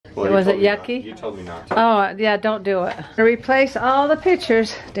Well, was it yucky? You told me not to. Oh, yeah, don't do it. Replace all the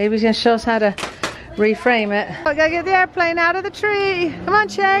pictures. Davey's gonna show us how to reframe it. I gotta get the airplane out of the tree. Come on,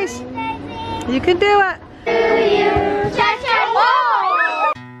 Chase. You can do it.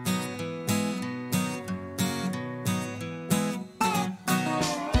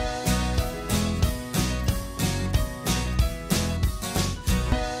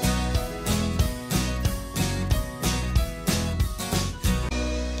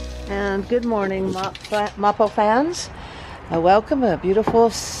 And good morning, Moppo fans. Welcome, a beautiful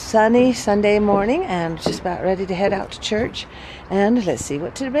sunny Sunday morning, and just about ready to head out to church. And let's see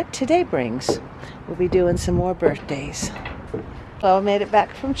what today brings. We'll be doing some more birthdays. Well, I made it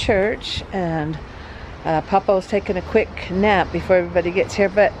back from church, and Papa's taking a quick nap before everybody gets here.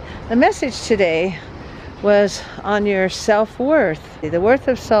 But the message today was on your self-worth. The worth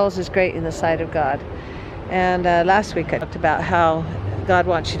of souls is great in the sight of God. And last week I talked about how God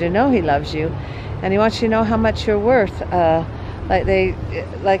wants you to know He loves you, and He wants you to know how much you're worth.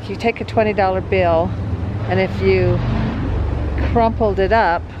 Like you take a $20 bill, and if you crumpled it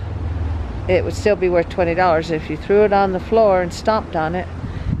up, it would still be worth $20. If you threw it on the floor and stomped on it,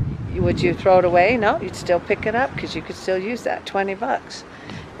 would you throw it away? No, you'd still pick it up because you could still use that 20 bucks.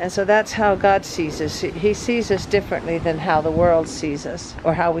 And so that's how God sees us. He sees us differently than how the world sees us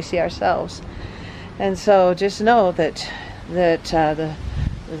or how we see ourselves. And so just know that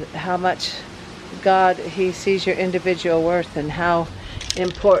how much God, He sees your individual worth and how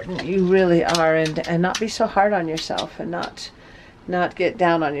important you really are, and not be so hard on yourself, and not get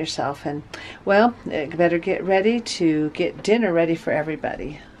down on yourself. And well, better get ready to get dinner ready for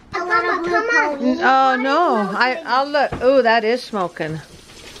everybody. Come on. Oh no, I'll look. Oh, that is smoking.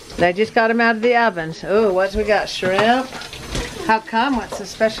 They just got them out of the ovens. Oh, what we got? Shrimp. How come? What's the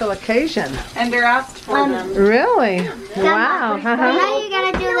special occasion? And they're asked for them. Really? Wow. Now you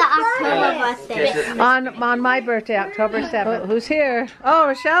gotta do the October birthday. On my birthday, October 7th. Who's here? Oh,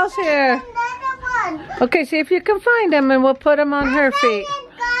 Rochelle's here. Okay, see if you can find him, and we'll put him on her feet.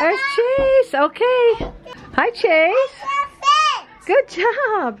 There's Chase. Okay. Hi, Chase. Good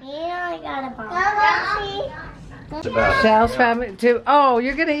job. Yeah, I got a ball. Rochelle's family too. Oh,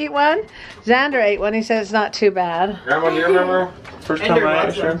 you're gonna eat one? Xander ate one. He said it's not too bad. Grandma, do you remember first time I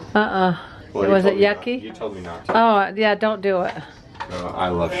ate shrimp? Well, was it yucky? You told me not to. Oh, yeah, don't do it. No, I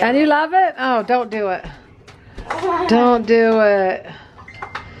love shrimp. And you love it? Oh, don't do it. Don't do it.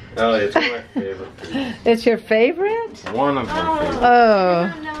 Oh, it's my favorite food. It's your favorite? One of my favorites.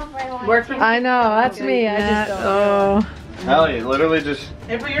 Oh. I know, that's me. I just don't. Oh. Ellie, literally just...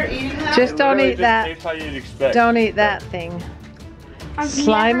 If you're eating that, Just don't eat that. Tastes how you'd expect. Don't eat that thing.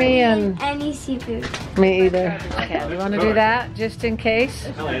 Slimy and... any seafood. Me either. Okay, you want to do that just in case?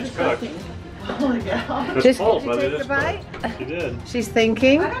 Ellie, it's cooked. oh my god. Just full, did but you it take is the bite? She did. She's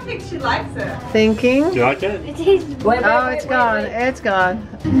thinking. I don't think she likes it. Thinking. Do you like it? It tastes Oh, it's gone. It's gone.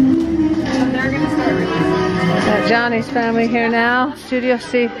 They're gonna start releasing. Johnny's family here now. Studio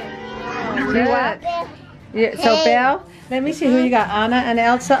C. See what? Yeah, so Belle, let me see who you got. Anna and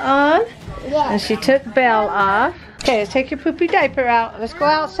Elsa on. And she took Belle off. Okay, let's take your poopy diaper out. Let's go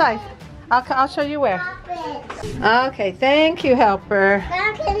outside. I'll show you where. Okay, thank you, helper.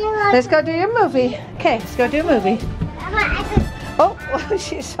 Let's go do your movie. Okay, let's go do a movie. Oh,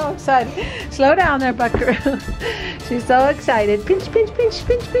 she's so excited. Slow down there, Buckaroo. She's so excited. Pinch, pinch, pinch,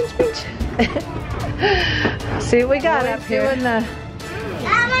 pinch, pinch, pinch. See what we got up here.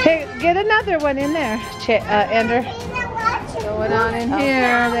 Hey, get another one in there, Ender. Going on in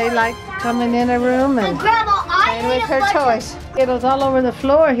here. They like coming in a room and playing with her toys. Skittles all over the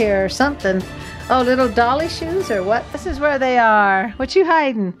floor here or something. Oh, little dolly shoes or what? This is where they are. What you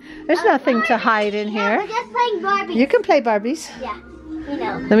hiding? There's nothing to hide in here. We're just playing Barbie. You can play Barbies. Yeah, you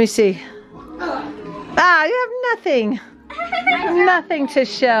know. Let me see. Ah, you have nothing. Nothing to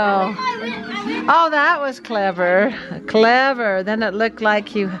show. Oh, that was clever. Clever. Then it looked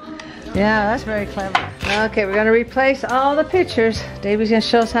like you... Yeah, that's very clever. Okay, we're going to replace all the pictures. Davey's going to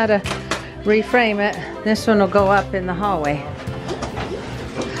show us how to reframe it. This one will go up in the hallway.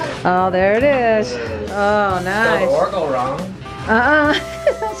 Oh, there it is. Oh, nice. Or go wrong.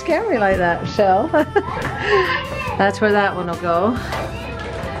 Don't scare me like that, Michelle. That's where that one will go.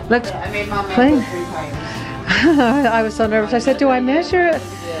 Looks clean. I was so nervous. I said, do I measure it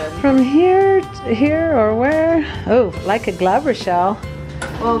from here to here or where? Oh, like a glove, Rochelle.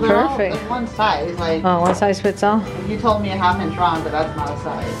 Well, they're Perfect. all one size. Like, Oh, one size fits all? you told me a 1/2 inch wrong, but that's not a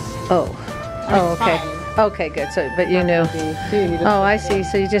size. Oh. Oh, okay. Okay, good. So, but you knew. Oh, I see.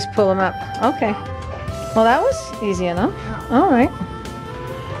 So you just pull them up. Okay. Well, that was easy enough. All right.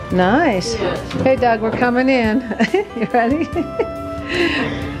 Nice. Hey, Doug, we're coming in. You ready?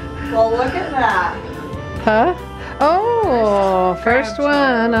 Well, look at that. Huh? Oh, first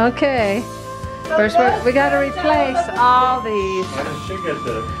one. Okay. First one. We got to replace all these. Why did she get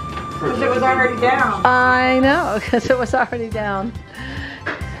the? Because it was already down. I know, because it was already down.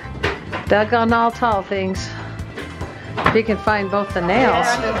 Dug on all tall things. If you can find both the nails.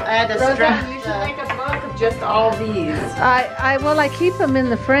 I had to strap. You should make a book of just all these. Well, I keep them in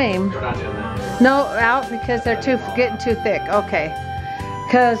the frame. We're not doing that. No, out because they're getting too thick. Okay.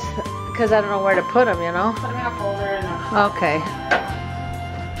 Because I don't know where to put them, you know. Put them in a folder and a... Okay.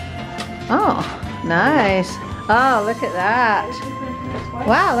 Oh, nice. Oh, look at that.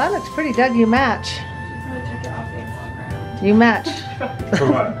 Wow, that looks pretty. Doug, you match. You match. For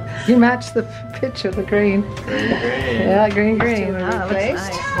what? You match the picture, the green. Green. Yeah, green. Ah,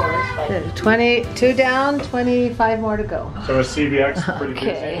 Replaced. nice. 22 down, 25 more to go. So is CBX pretty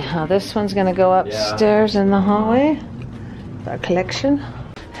Okay, busy? now this one's gonna go upstairs in the hallway. Our collection.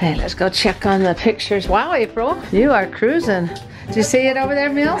 Hey, let's go check on the pictures. Wow, April, you are cruising. Do you see it over there,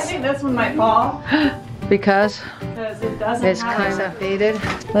 I Mills? think this one might fall. Because It doesn't it's have kind of faded.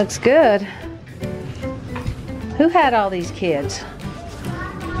 Looks good. Who had all these kids?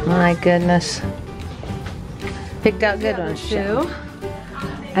 My goodness. Picked out good ones too.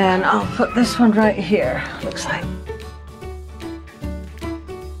 And I'll put this one right here. Looks like.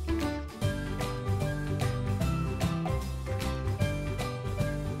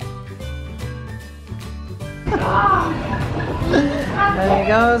 And it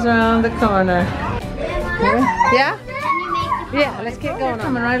goes around the corner. Yeah? Yeah, let's get going.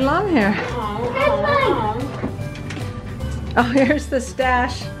 Coming right along here. Oh, here's the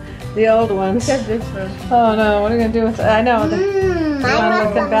stash. The old ones. Oh no, what are we gonna do with it? I know. I'm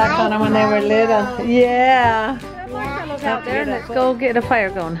looking back on them when they were little. Yeah. Out there, let's go get a fire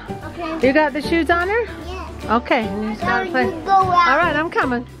going. Okay. You got the shoes on her? Yes. Okay. You start Now playing. you go out. All right, I'm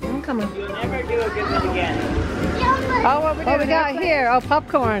coming. I'm coming. You'll never do a good one again. Oh, what we got here? Oh,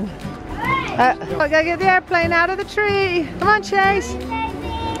 popcorn. I gotta get the airplane out of the tree. Come on, Chase.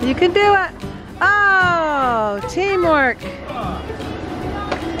 You can do it. Oh, teamwork.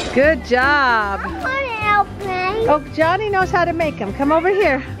 Good job. I want an airplane. Oh, Johnny knows how to make them. Come over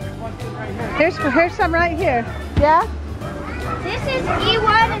here. Here's some right here. Yeah? This is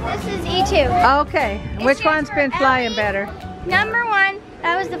E1 and this is E2. Okay. Which one's been flying better? Number 1,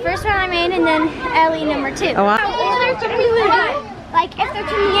 that was the first one I made, and then Ellie number 2. Oh, wow. We would go, like if they're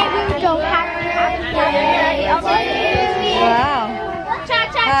 28, we would go happy, Wow.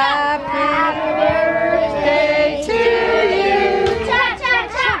 Happy birthday to you.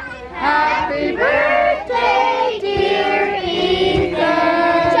 Happy birthday, dear Ethan.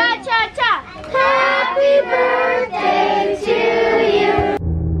 Happy birthday to you.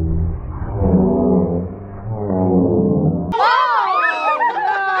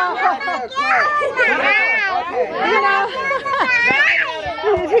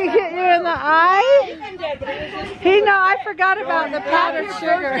 Did he get you in the eye? I forgot about the powdered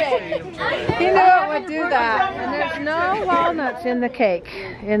sugar. He knew it would do that. And there's no walnuts in the cake,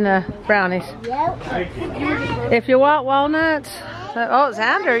 in the brownies. If you want walnuts, oh,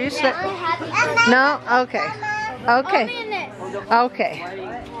 Xander, you slip. No, okay. Okay. Okay.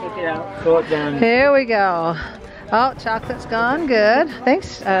 Pull it down. Here we go. Oh, chocolate's gone. Good.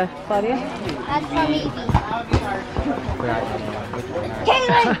 Thanks, Claudia. That's for me.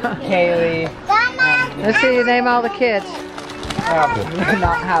 Kaylee. Let's see you name all the kids.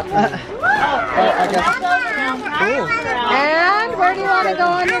 Not happy. And where do you want to go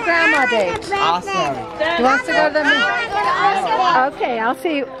on your grandma date? Awesome. He wants to go to the Okay, I'll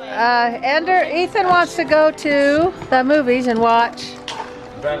see. Ethan wants to go to the movies and watch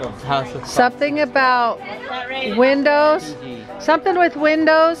something about windows. Something with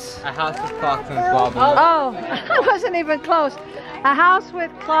windows. A house with clocks and clocks. Oh, I wasn't even close. A house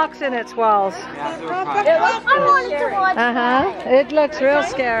with clocks in its walls. I wanted to watch It looks real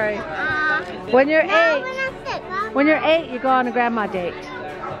scary. When you're 8, you go on a grandma date.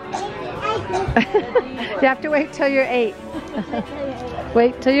 You have to wait till you're 8.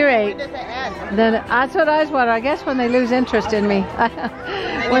 Wait till you're 8. Then that's what I was wondering. I guess when they lose interest in me,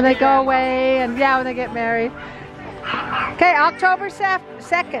 when they go away, and when they get married. Okay, October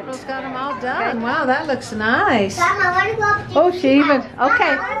 2nd. Got them all done. Okay. Wow, that looks nice. Oh, she even.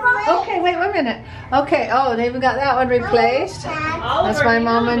 Okay. Okay, wait 1 minute. Okay. Oh, they even got that one replaced. That's my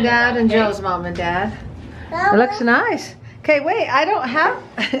mom and dad and Joe's mom and dad. It looks nice. Okay, wait. I don't have.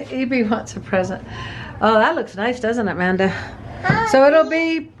 Evie wants a present. Oh, that looks nice, doesn't it, Amanda? So it'll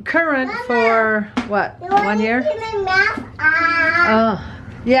be current for what? 1 year? Oh,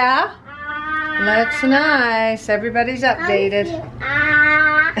 yeah. Looks nice. Everybody's updated.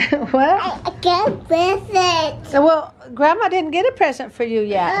 What? I get presents. Well, Grandma didn't get a present for you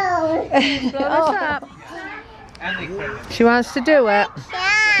yet. Oh. Blow this up. She wants to do it.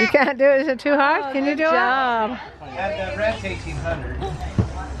 You can't do it. Is it too hard? Can you do it? And the rent's 1,800.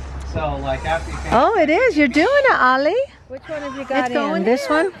 So like after you finish. Oh, it is. You're doing it, Ollie. Which one have you got It's going. This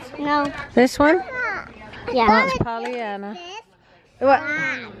one? No. This one? Yeah. That's Pollyanna. What?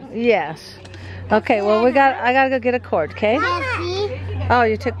 Yes. Okay. Well, I gotta go get a cord. Okay. Oh,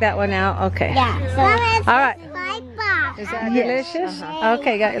 you took that one out. Okay. Yeah. So, All right. $5. Is that delicious?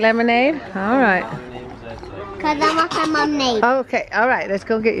 Okay. Got your lemonade. All right. Cause I want some lemonade. Okay. All right. Let's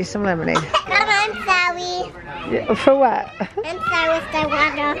go get you some lemonade. I'm sorry. Yeah, for what? I'm sorry with the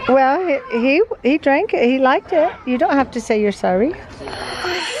water. Well, he drank it. He liked it. You don't have to say you're sorry. Do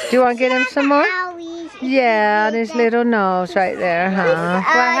you want to get him some more? Yeah, on his little nose right there, huh? What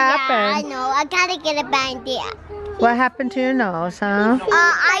happened? Yeah, I know. I gotta get a bandit. What happened to your nose, huh?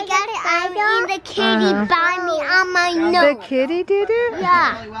 I got it. I mean, the kitty bite me on my nose. The kitty did it?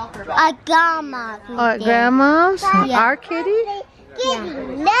 Yeah. A grandma. Oh, at Grandma's? Yeah. Our kitty? Kitty,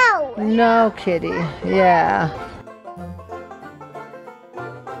 no. No kitty. Yeah.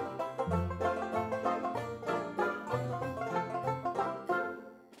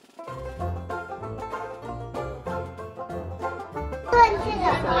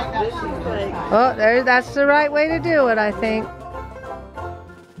 Oh, that's the right way to do it, I think.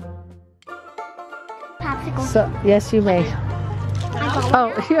 Popsicle. So, yes, you may.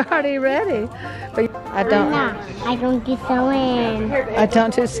 Oh, you're already ready. But I don't. I don't get so in. I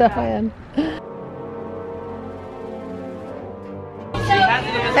don't do sewing.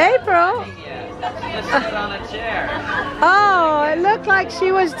 April. Just sit on a chair. Oh, it looked like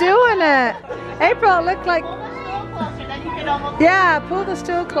she was doing it. April, it looked like. Yeah, pull the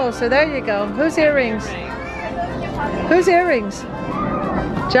stool closer. There you go. Whose earrings? Whose earrings?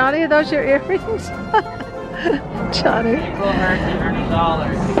 Johnny, are those your earrings? Johnny. April earned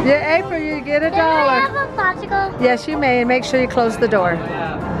 $100. Yeah, April, you get $1. Can I have a popsicle? Yes, you may. And make sure you close the door.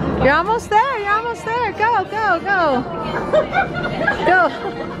 Yeah. You're almost there. You're almost there. Go, go, go. Go.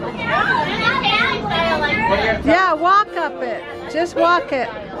 Yeah, walk up it. Just walk it.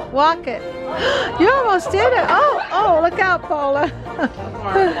 Walk it. You almost did it. Oh, look out, Paula.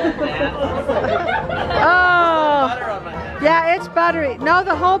 Oh. Yeah, it's buttery. No,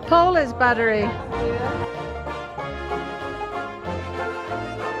 the whole pole is buttery.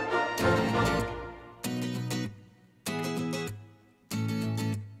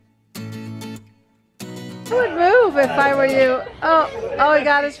 I would move if I were you. Oh, he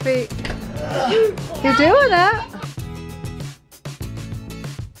got his feet. You're doing it.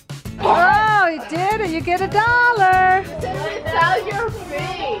 Oh, he did it. You get $1.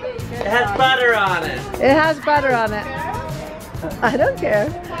 It has butter on it. It has butter on it. I don't care.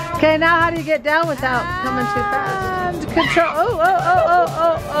 Okay, now how do you get down without coming too fast? And control.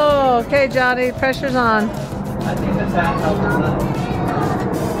 Oh. Okay, Johnny, pressure's on. I think the hat helps.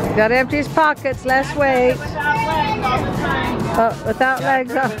 Got to empty his pockets, less weight. Oh, without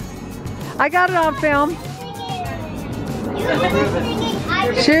legs. I got it on film.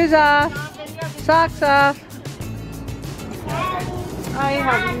 Shoes off. Socks off. I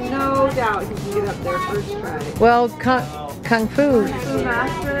have no doubt he can get up there first try. Well, kung fu.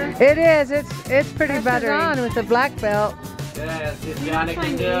 Master. It is. It's pretty buttery. On with the black belt. Yes, if Johnny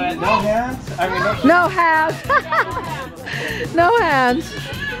can do it. No hands? I mean, No hands. No hands.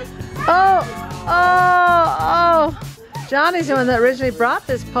 Oh. Johnny's the one that originally brought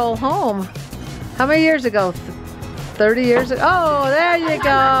this pole home. How many years ago? 30 years ago. Oh, there you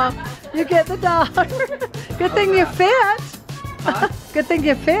go. You get the $1. Good thing you fit. Huh? Good thing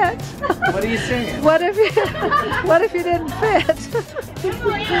you fit. What are you singing? What if you didn't fit?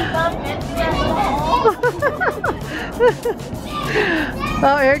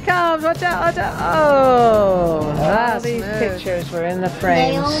 Oh, here it comes. Watch out, watch out. Oh, all these pictures were in the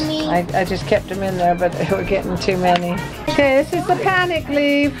frames. I just kept them in there, but they were getting too many. Okay, this is the panic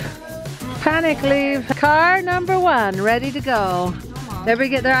leave. Panic leave. Car number 1, ready to go. Everybody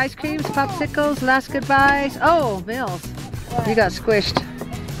get their ice creams, popsicles, last goodbyes. Oh, Mills, you got squished.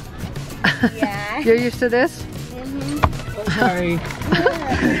 Yeah. You're used to this? Sorry.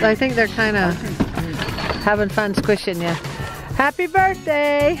 I think they're kind of having fun squishing you. Happy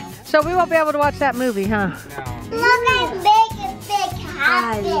birthday! So we won't be able to watch that movie, huh? Look at big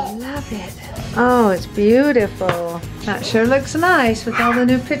I house. love it. Oh, it's beautiful. That sure looks nice with all the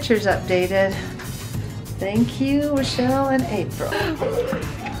new pictures updated. Thank you, Rochelle and April. There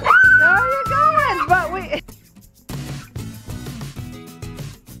you're going, but we...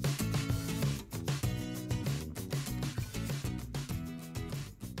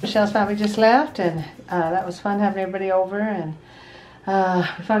 Michelle's family just left, and that was fun having everybody over, and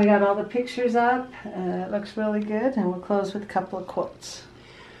we finally got all the pictures up. It looks really good, and we'll close with a couple of quotes.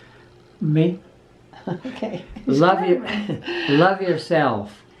 Me? Okay. Love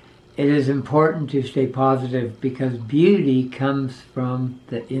yourself. It is important to stay positive because beauty comes from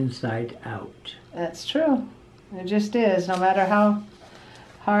the inside out. That's true. It just is, no matter how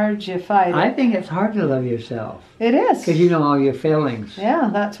hard you fight it. I think it's hard to love yourself. It is. Because you know all your feelings. Yeah,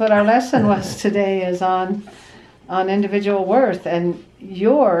 that's what our lesson was today, is on individual worth, and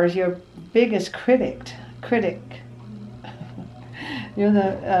yours, your biggest critic. You're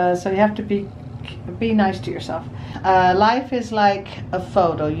the so you have to be nice to yourself. Life is like a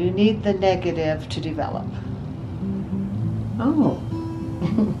photo. You need the negative to develop. Oh.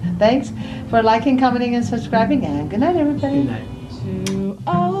 Thanks for liking, commenting, and subscribing, and good night, everybody. Good night. Too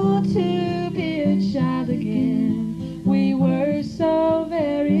old to be a child again. We were so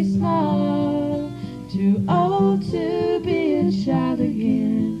very